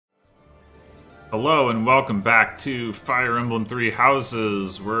Hello and welcome back to Fire Emblem 3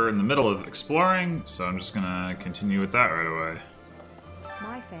 Houses. We're in the middle of exploring, so I'm just gonna continue with that right away.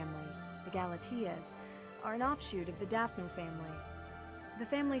 My family, the Galatias, are an offshoot of the Daphne family. The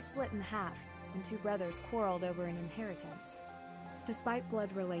family split in half, and two brothers quarreled over an inheritance. Despite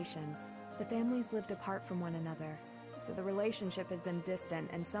blood relations, the families lived apart from one another, so the relationship has been distant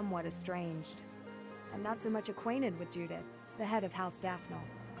and somewhat estranged. I'm not so much acquainted with Judith, the head of House Daphne.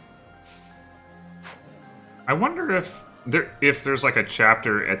 I wonder if there's like a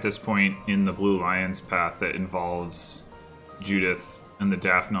chapter at this point in the Blue Lion's Path that involves Judith and the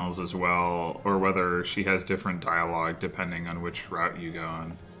Daphnes as well, or whether she has different dialogue depending on which route you go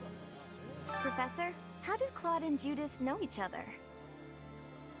on. Professor, how do Claude and Judith know each other?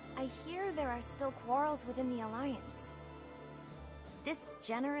 I hear there are still quarrels within the Alliance. This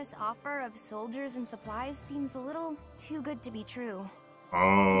generous offer of soldiers and supplies seems a little too good to be true.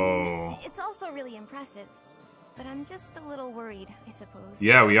 Oh. It's also really impressive, but I'm just a little worried, I suppose.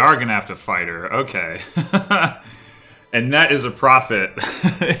 Yeah, we are gonna have to fight her. Okay. And that is a prophet.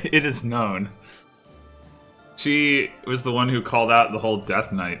 It is known. She was the one who called out the whole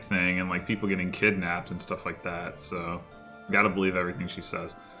Death Knight thing and like people getting kidnapped and stuff like that, so gotta believe everything she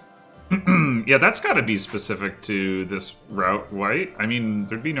says. Yeah, that's gotta be specific to this route, White. I mean,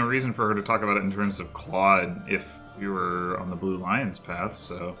 there'd be no reason for her to talk about it in terms of Claude if we were on the Blue Lion's Path,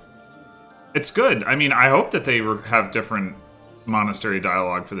 so it's good. I mean, I hope that they have different monastery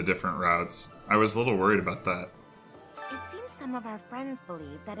dialogue for the different routes. I was a little worried about that. It seems some of our friends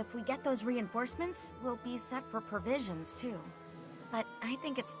believe that if we get those reinforcements, we'll be set for provisions too. But I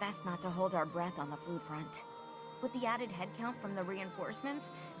think it's best not to hold our breath on the food front. With the added headcount from the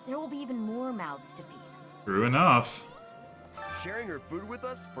reinforcements, there will be even more mouths to feed. True enough. Sharing her food with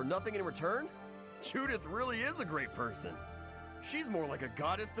us for nothing in return? Judith really is a great person. She's more like a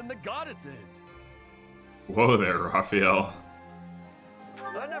goddess than the goddess is. Whoa there, Raphael.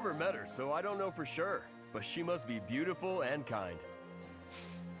 I never met her, so I don't know for sure. But she must be beautiful and kind.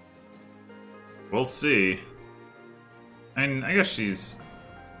 We'll see. And I guess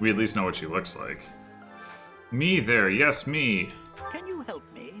we at least know what she looks like. Me there, yes, me. Can you help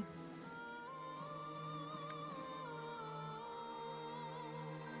me?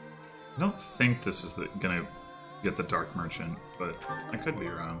 I don't think this is gonna get the Dark Merchant, but I could be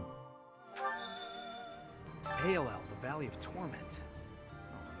wrong. AOL, the Valley of Torment.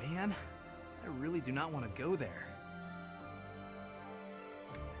 Oh man, I really do not want to go there.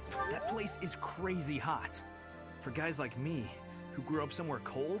 That place is crazy hot. For guys like me, who grew up somewhere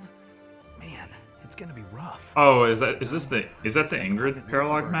cold, man, it's gonna be rough. Oh, is that the Ingrid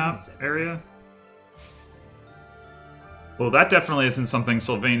paralog map area? Well, that definitely isn't something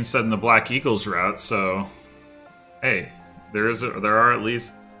Sylvain said in the Black Eagles route, so hey, there are at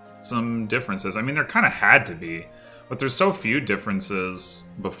least some differences. I mean, there kind of had to be, but there's so few differences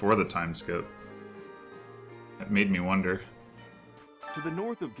before the time skip. That made me wonder. To the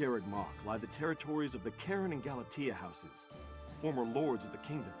north of Garreg Mach lie the territories of the Karen and Galatia houses, former lords of the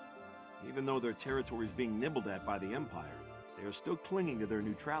kingdom. Even though their territory is being nibbled at by the Empire, they are still clinging to their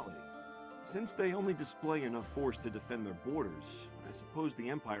neutrality. Since they only display enough force to defend their borders, I suppose the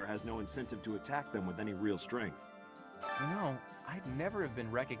Empire has no incentive to attack them with any real strength. You know, I'd never have been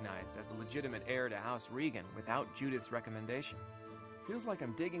recognized as the legitimate heir to House Regan without Judith's recommendation. Feels like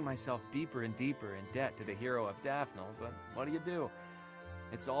I'm digging myself deeper and deeper in debt to the hero of Daphne, but what do?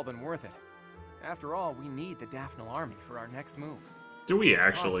 It's all been worth it. After all, we need the Daphne army for our next move. Do we It's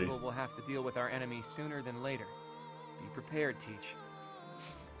actually? possible we'll have to deal with our enemies sooner than later. Be prepared, Teach.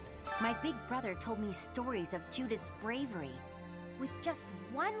 My big brother told me stories of Judith's bravery. With just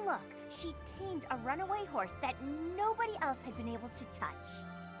one look, she tamed a runaway horse that nobody else had been able to touch.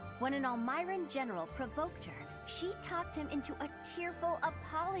 When an Almiran general provoked her, she talked him into a tearful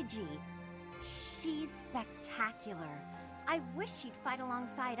apology. She's spectacular. I wish she'd fight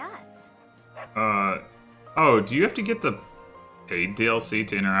alongside us. Oh, do you have to get the paid DLC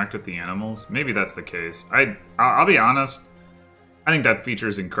to interact with the animals? Maybe that's the case. I'll be honest, I think that feature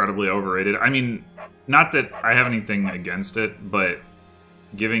is incredibly overrated. I mean, not that I have anything against it, but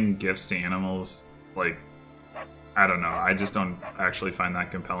giving gifts to animals, like, I don't know. I just don't actually find that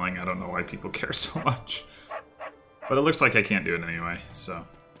compelling. I don't know why people care so much. But it looks like I can't do it anyway, so.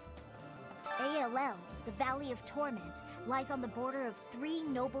 ALL, the Valley of Torment, lies on the border of three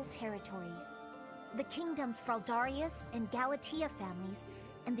noble territories. The kingdom's Fraldarius and Galatia families,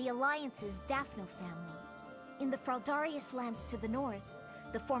 and the Alliance's Daphne family. In the Fraldarius lands to the north,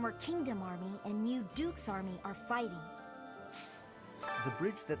 the former Kingdom Army and New Duke's Army are fighting. The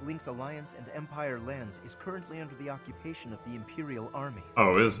bridge that links Alliance and Empire lands is currently under the occupation of the Imperial Army.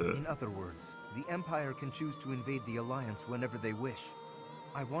 Oh, is it? In other words, The Empire can choose to invade the Alliance whenever they wish.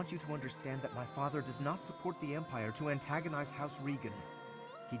 I want you to understand that my father does not support the Empire to antagonize House Regan.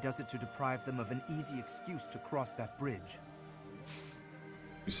 He does it to deprive them of an easy excuse to cross that bridge.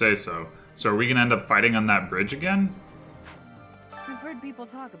 You say so. So are we gonna end up fighting on that bridge again? I've heard people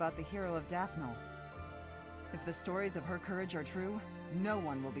talk about the hero of Daphne. If the stories of her courage are true, no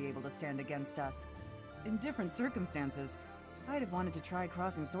one will be able to stand against us. In different circumstances, I'd have wanted to try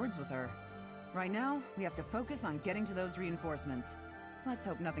crossing swords with her. Right now, we have to focus on getting to those reinforcements. Let's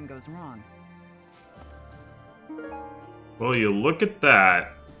hope nothing goes wrong. Well, you look at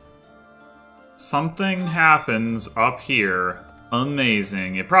that. Something happens up here.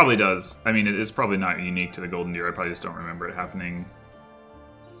 Amazing. It probably does. I mean, it is probably not unique to the Golden Deer. I probably just don't remember it happening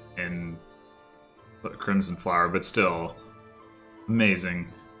in Crimson Flower, but still.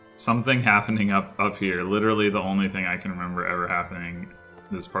 Amazing. Something happening up here. Literally the only thing I can remember ever happening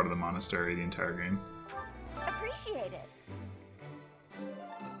this part of the monastery the entire game. Appreciate it.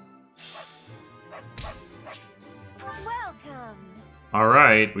 Welcome.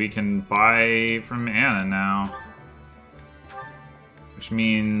 Alright, we can buy from Anna now. Which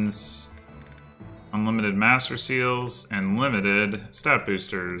means unlimited master seals and limited stat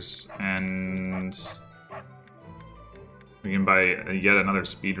boosters. And we can buy yet another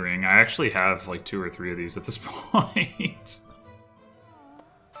speed ring. I actually have like 2 or 3 of these at this point.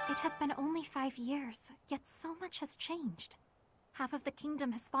 It has been only 5 years, yet so much has changed. Half of the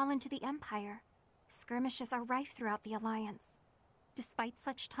kingdom has fallen to the Empire. Skirmishes are rife throughout the Alliance. Despite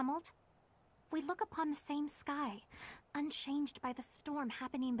such tumult, we look upon the same sky, unchanged by the storm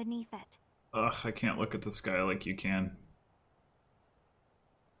happening beneath it. Ugh, I can't look at the sky like you can.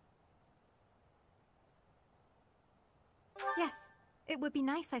 Yes, it would be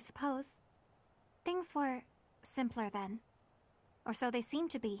nice, I suppose. Things were simpler then. Or so they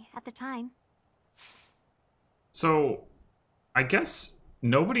seemed to be at the time. So, I guess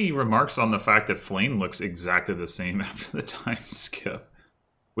nobody remarks on the fact that Flame looks exactly the same after the time skip.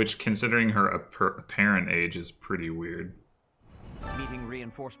 Which, considering her apparent age, is pretty weird. Meeting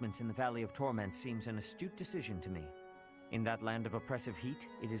reinforcements in the Valley of Torment seems an astute decision to me. In that land of oppressive heat,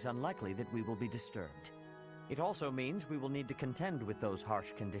 it is unlikely that we will be disturbed. It also means we will need to contend with those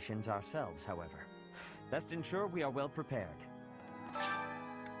harsh conditions ourselves, however. Best ensure we are well prepared.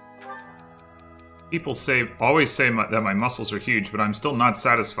 People always say that my muscles are huge, but I'm still not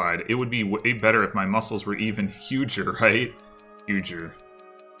satisfied. It would be way better if my muscles were even huger, right? Huger.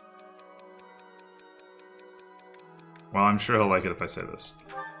 Well, I'm sure he'll like it if I say this.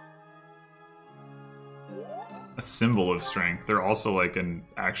 A symbol of strength. They're also like an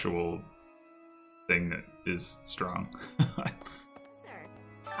actual thing that is strong.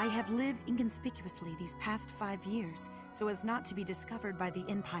 I have lived inconspicuously these past 5 years, so as not to be discovered by the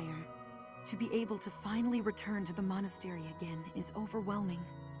Empire. To be able to finally return to the monastery again is overwhelming.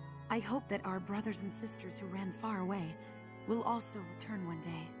 I hope that our brothers and sisters who ran far away will also return one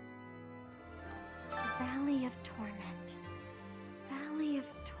day. Valley of Torment. Valley of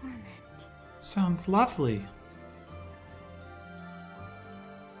Torment. Sounds lovely.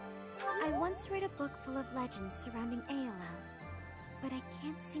 I once read a book full of legends surrounding ALL, but I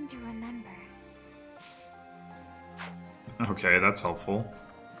can't seem to remember. Okay, that's helpful.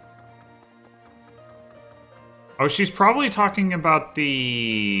 Oh, she's probably talking about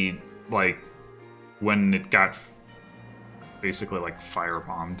the, like, when it got basically, like,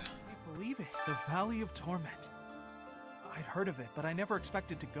 firebombed. I believe it. The Valley of Torment. I'd heard of it, but I never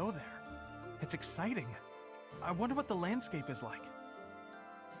expected to go there. It's exciting. I wonder what the landscape is like.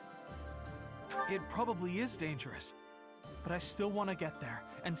 It probably is dangerous, but I still want to get there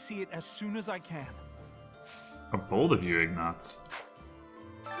and see it as soon as I can. How bold of you, Ignatz.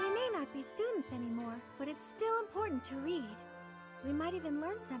 We may not be students anymore, but it's still important to read. We might even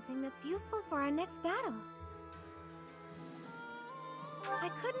learn something that's useful for our next battle. I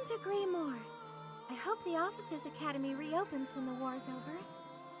couldn't agree more. I hope the Officers' Academy reopens when the war's over.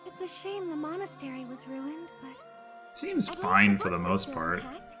 It's a shame the monastery was ruined, but... Seems fine for the most part.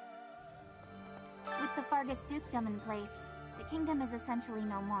 Intact. With the Fargus dukedom in place, the kingdom is essentially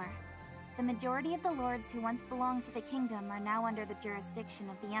no more. The majority of the lords who once belonged to the kingdom are now under the jurisdiction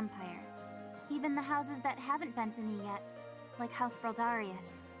of the Empire. Even the houses that haven't bent a knee yet, like House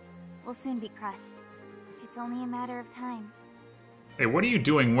Fraldarius, will soon be crushed. It's only a matter of time. Hey, what are you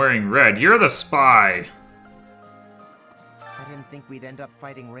doing wearing red? You're the spy! I didn't think we'd end up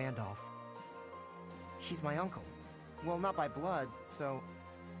fighting Randolph. He's my uncle. Well, not by blood, so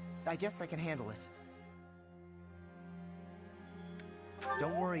I guess I can handle it.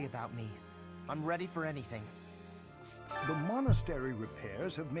 Don't worry about me. I'm ready for anything. The monastery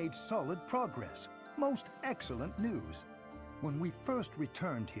repairs have made solid progress. Most excellent news. When we first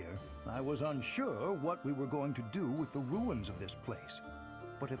returned here, I was unsure what we were going to do with the ruins of this place.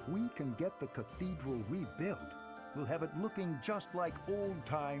 But if we can get the cathedral rebuilt, we'll have it looking just like old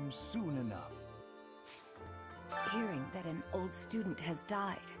times soon enough. Hearing that an old student has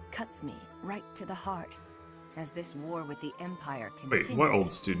died cuts me right to the heart. As this war with the Empire continues... Wait, what old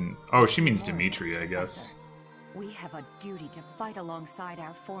student? Oh, she means Dimitri, I guess. We have a duty to fight alongside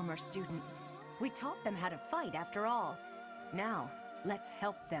our former students. We taught them how to fight, after all. Now, let's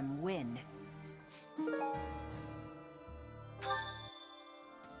help them win.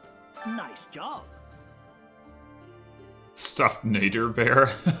 Nice job. Stuffed nader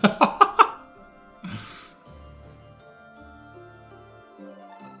bear.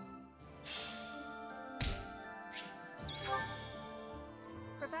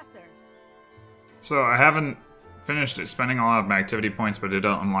 Professor. So I haven't finished spending a lot of my activity points, but I did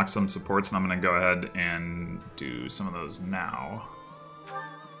unlock some supports, and I'm going to go ahead and do some of those now.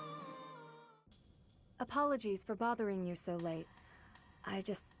 Apologies for bothering you so late. I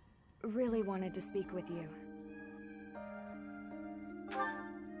just really wanted to speak with you.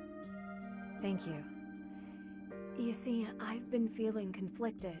 Thank you. You see, I've been feeling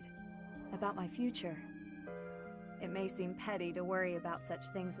conflicted about my future. It may seem petty to worry about such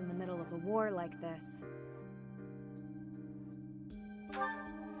things in the middle of a war like this.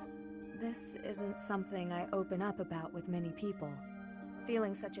 This isn't something I open up about with many people.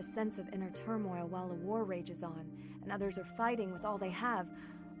 Feeling such a sense of inner turmoil while a war rages on, and others are fighting with all they have,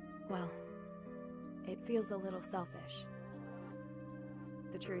 well, it feels a little selfish.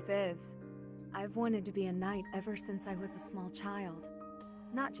 The truth is, I've wanted to be a knight ever since I was a small child.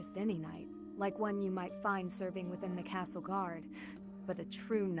 Not just any knight, like one you might find serving within the castle guard, but a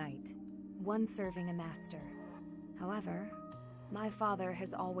true knight, one serving a master. However, my father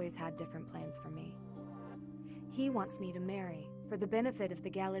has always had different plans for me. He wants me to marry for the benefit of the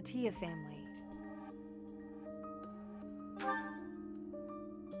Galatea family.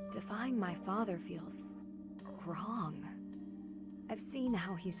 Defying my father feels wrong. I've seen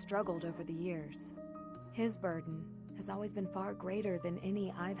how he's struggled over the years. His burden has always been far greater than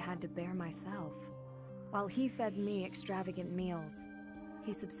any I've had to bear myself. While he fed me extravagant meals,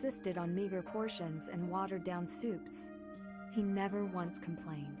 he subsisted on meager portions and watered-down soups. He never once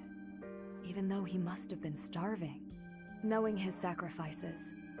complained, even though he must have been starving. Knowing his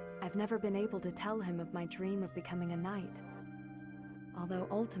sacrifices, I've never been able to tell him of my dream of becoming a knight. Although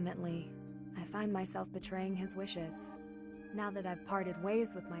ultimately, I find myself betraying his wishes. Now that I've parted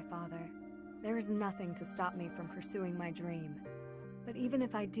ways with my father, there is nothing to stop me from pursuing my dream. But even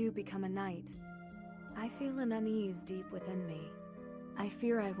if I do become a knight, I feel an unease deep within me. I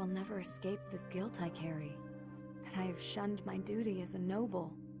fear I will never escape this guilt I carry, that I have shunned my duty as a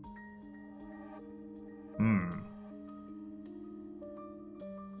noble.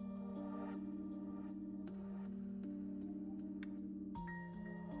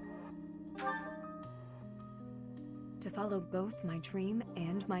 To follow both my dream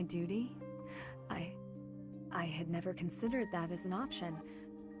and my duty? I had never considered that as an option.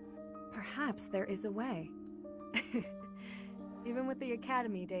 Perhaps there is a way. Even with the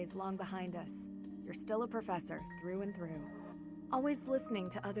academy days long behind us, you're still a professor through and through. Always listening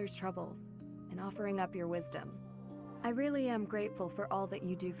to others' troubles and offering up your wisdom. I really am grateful for all that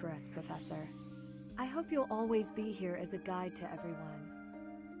you do for us, Professor. I hope you'll always be here as a guide to everyone.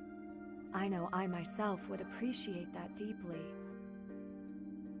 I know I myself would appreciate that deeply.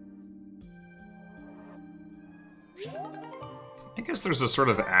 I guess there's a sort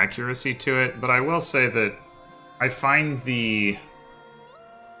of accuracy to it, but I will say that I find the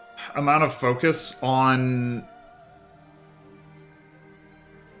amount of focus on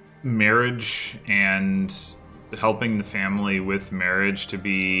marriage and helping the family with marriage to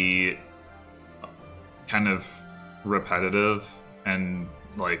be kind of repetitive and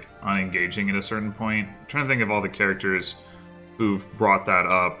like unengaging at a certain point. I'm trying to think of all the characters who've brought that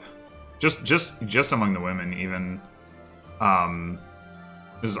up, just among the women even.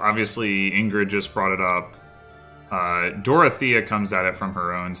 Because obviously Ingrid just brought it up. Dorothea comes at it from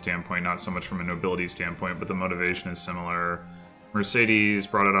her own standpoint, not so much from a nobility standpoint, but the motivation is similar. Mercedes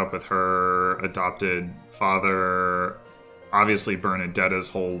brought it up with her adopted father. Obviously Bernadetta's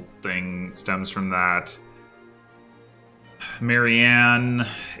whole thing stems from that. Marianne,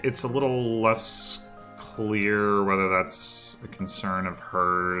 it's a little less clear whether that's a concern of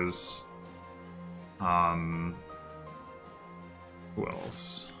hers. Who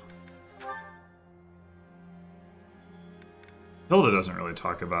else? Hilda doesn't really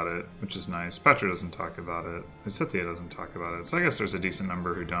talk about it, which is nice. Petra doesn't talk about it. Isithia doesn't talk about it. So I guess there's a decent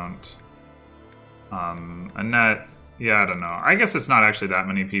number who don't. Annette, yeah, I don't know. I guess it's not actually that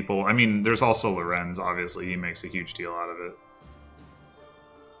many people. I mean, there's also Lorenz, obviously. He makes a huge deal out of it.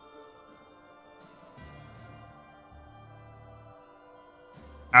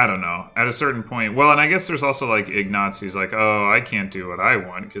 I don't know. At a certain point, well, and I guess there's also like Ignatz, who's like, oh, I can't do what I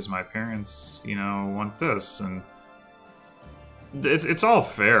want because my parents, you know, want this, and it's all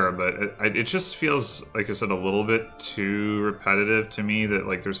fair, but it just feels, like I said, a little bit too repetitive to me that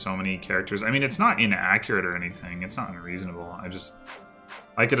like there's so many characters. I mean, it's not inaccurate or anything. It's not unreasonable. I just,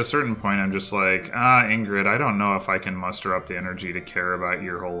 like, at a certain point, I'm just like, Ingrid, I don't know if I can muster up the energy to care about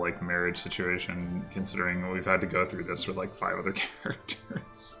your whole, like, marriage situation, considering we've had to go through this with, like, 5 other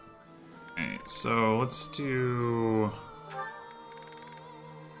characters. Alright, so let's do...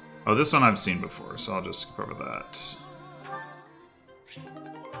 Oh, this one I've seen before, so I'll just skip over that.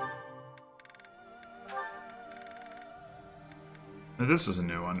 Now, this is a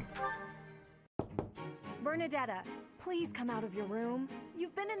new one. Bernadetta, please come out of your room.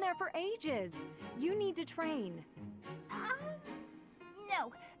 You've been in there for ages. You need to train.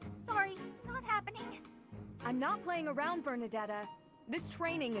 No. Sorry, not happening. I'm not playing around, Bernadetta. This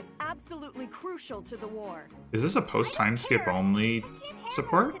training is absolutely crucial to the war. Is this a post-time skip only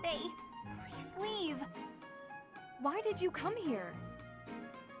support? Today. Please leave. Why did you come here?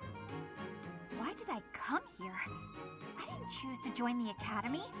 Why did I come here? I didn't choose to join the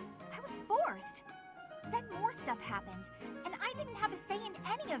academy. I was forced. Then more stuff happened, and I didn't have a say in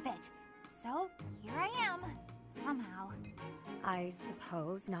any of it. So, here I am, somehow. I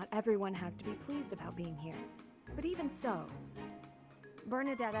suppose not everyone has to be pleased about being here. But even so,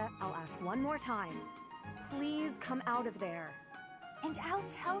 Bernadetta, I'll ask one more time. Please come out of there. And I'll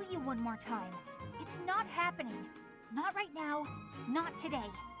tell you one more time. It's not happening. Not right now. Not today.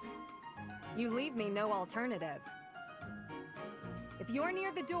 You leave me no alternative. If you're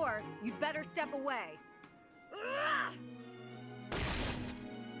near the door, you'd better step away.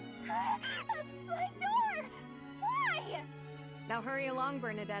 My door! Why? Now hurry along,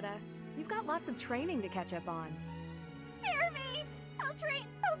 Bernadetta. You've got lots of training to catch up on. Spare me! I'll train!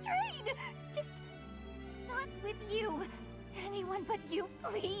 Just not with you. Anyone but you,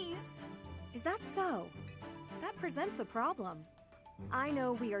 please. Is that so? That presents a problem. I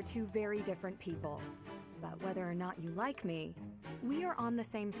know we are two very different people, but whether or not you like me, we are on the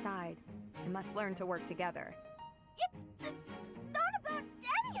same side and must learn to work together. It's not about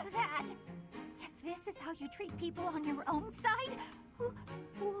any of that! If this is how you treat people on your own side,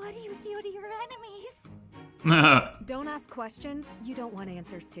 what do you do to your enemies? Don't ask questions you don't want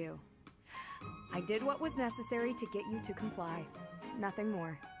answers to. I did what was necessary to get you to comply. Nothing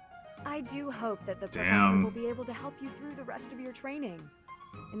more. I do hope that the professor will be able to help you through the rest of your training.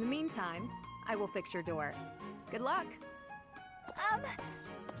 In the meantime, I will fix your door. Good luck!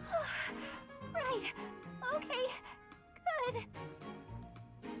 Right. Okay. Good.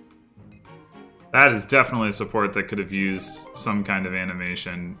 That is definitely a support that could have used some kind of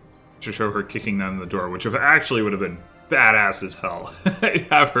animation to show her kicking down the door, which actually would have been badass as hell.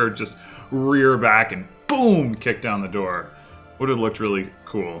 Have her just rear back and boom, kick down the door. Would have looked really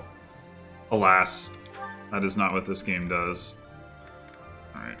cool. Alas, that is not what this game does.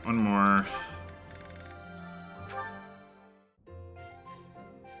 Alright, one more.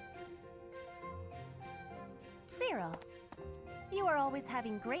 Cyril, you are always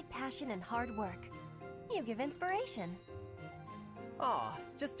having great passion and hard work. You give inspiration. Aw,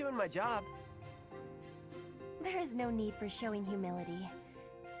 just doing my job. There is no need for showing humility.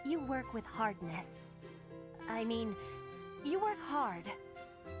 You work with hardness. I mean, you work hard.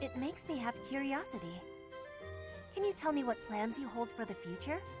 It makes me have curiosity. Can you tell me what plans you hold for the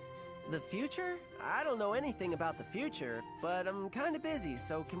future? The future? I don't know anything about the future, but I'm kinda busy,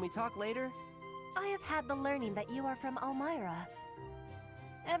 so can we talk later? I have had the learning that you are from Elmira.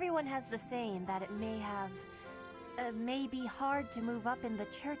 Everyone has the saying that it may be hard to move up in the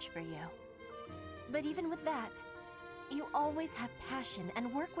church for you. But even with that, you always have passion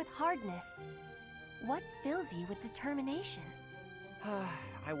and work with hardness. What fills you with determination?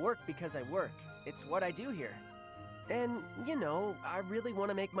 I work because I work. It's what I do here. And, you know, I really want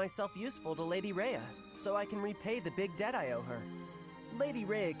to make myself useful to Lady Rhea, so I can repay the big debt I owe her. Lady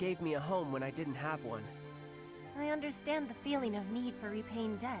Rhea gave me a home when I didn't have one. I understand the feeling of need for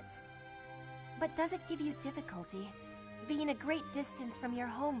repaying debts. But does it give you difficulty, being a great distance from your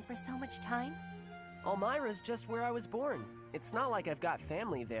home for so much time? Elmira's just where I was born. It's not like I've got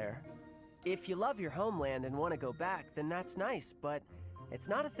family there. If you love your homeland and want to go back, then that's nice, but it's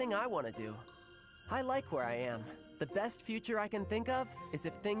not a thing I want to do. I like where I am, The best future I can think of is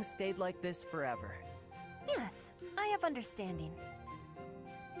if things stayed like this forever. Yes, I have understanding.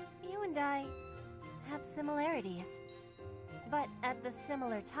 You and I have similarities. But at the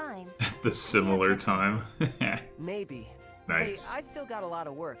similar time... The similar time. Maybe. Nice. Hey, I still got a lot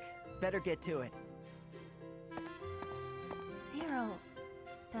of work. Better get to it. Cyril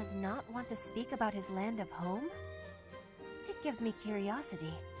does not want to speak about his land of home? It gives me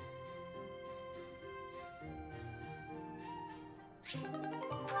curiosity.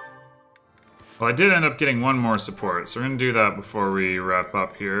 Well, I did end up getting one more support, so we're gonna do that before we wrap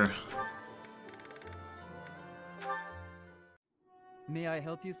up here. May I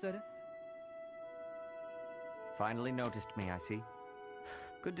help you, Sereth? Finally noticed me, I see.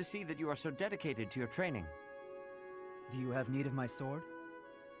 Good to see that you are so dedicated to your training. Do you have need of my sword?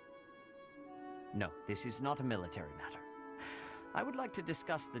 No, this is not a military matter. I would like to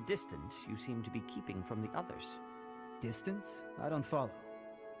discuss the distance you seem to be keeping from the others. Distance? I don't follow.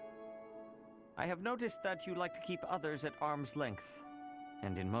 I have noticed that you like to keep others at arm's length,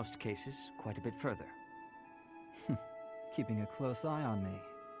 and in most cases, quite a bit further. Keeping a close eye on me.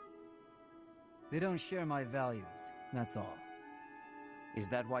 They don't share my values, that's all. Is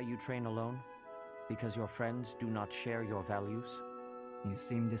that why you train alone? Because your friends do not share your values? You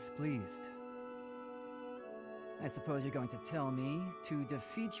seem displeased. I suppose you're going to tell me, to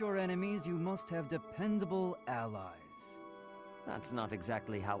defeat your enemies, you must have dependable allies. That's not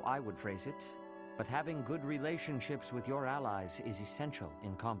exactly how I would phrase it, but having good relationships with your allies is essential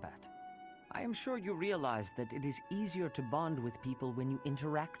in combat. I am sure you realize that it is easier to bond with people when you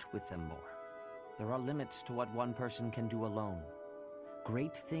interact with them more. There are limits to what one person can do alone.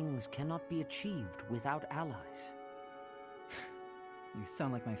 Great things cannot be achieved without allies. You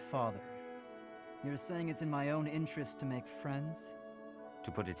sound like my father. You're saying it's in my own interest to make friends?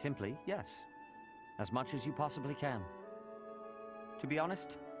 To put it simply, yes. As much as you possibly can. To be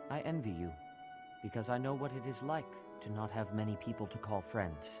honest, I envy you, because I know what it is like to not have many people to call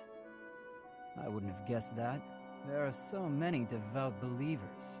friends. I wouldn't have guessed that. There are so many devout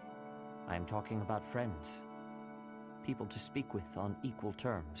believers. I am talking about friends. People to speak with on equal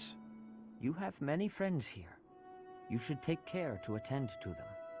terms. You have many friends here. You should take care to attend to them.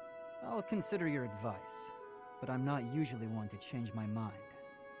 I'll consider your advice, but I'm not usually one to change my mind.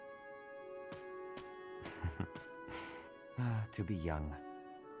 To be young.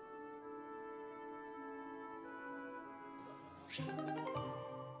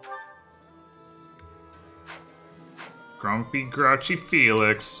 Grumpy, grouchy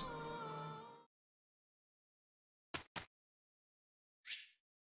Felix.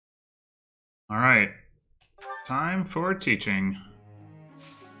 Alright. Time for teaching.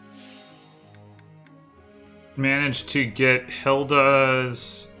 Managed to get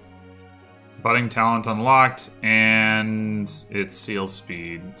Hilda's budding talent unlocked and its seal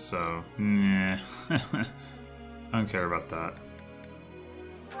speed, so nah. I don't care about that.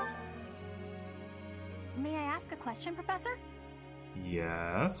 May I ask a question, Professor?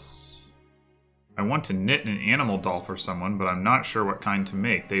 Yes. I want to knit an animal doll for someone, but I'm not sure what kind to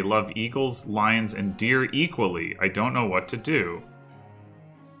make. They love eagles, lions, and deer equally. I don't know what to do.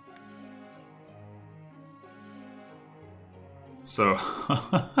 So...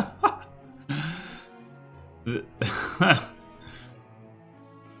 I'm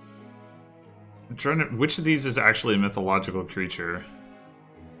trying to... Which of these is actually a mythological creature?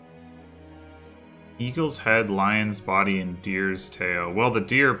 Eagle's head, lion's body, and deer's tail. Well, the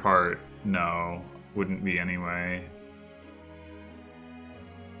deer part, no. Wouldn't be anyway.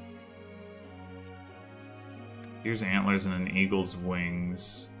 Deer's antlers and an eagle's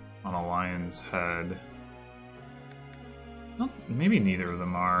wings on a lion's head. Well, maybe neither of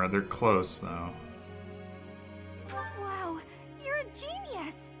them are. They're close, though. Wow, you're a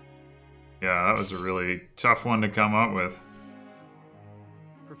genius! Yeah, that was a really tough one to come up with.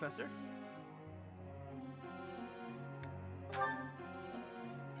 Professor?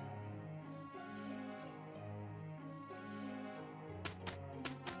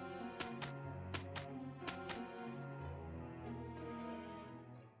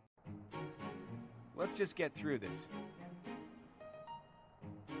 Let's just get through this.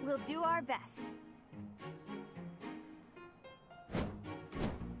 We'll do our best.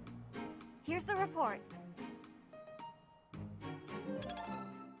 Here's the report.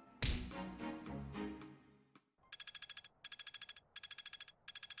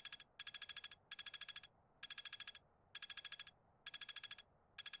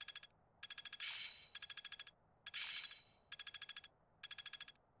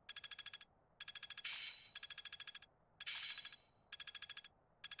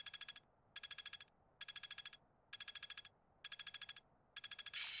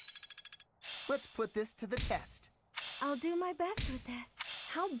 Let's put this to the test. I'll do my best with this.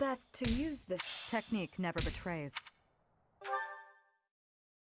 How best to use this? Technique never betrays.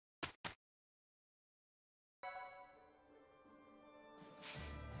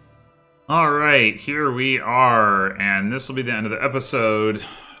 Alright, here we are, and this will be the end of the episode.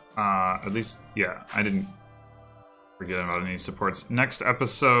 At least, yeah, I didn't forget about any supports. Next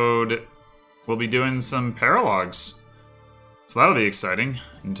episode, we'll be doing some paralogs. So that'll be exciting.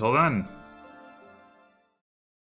 Until then.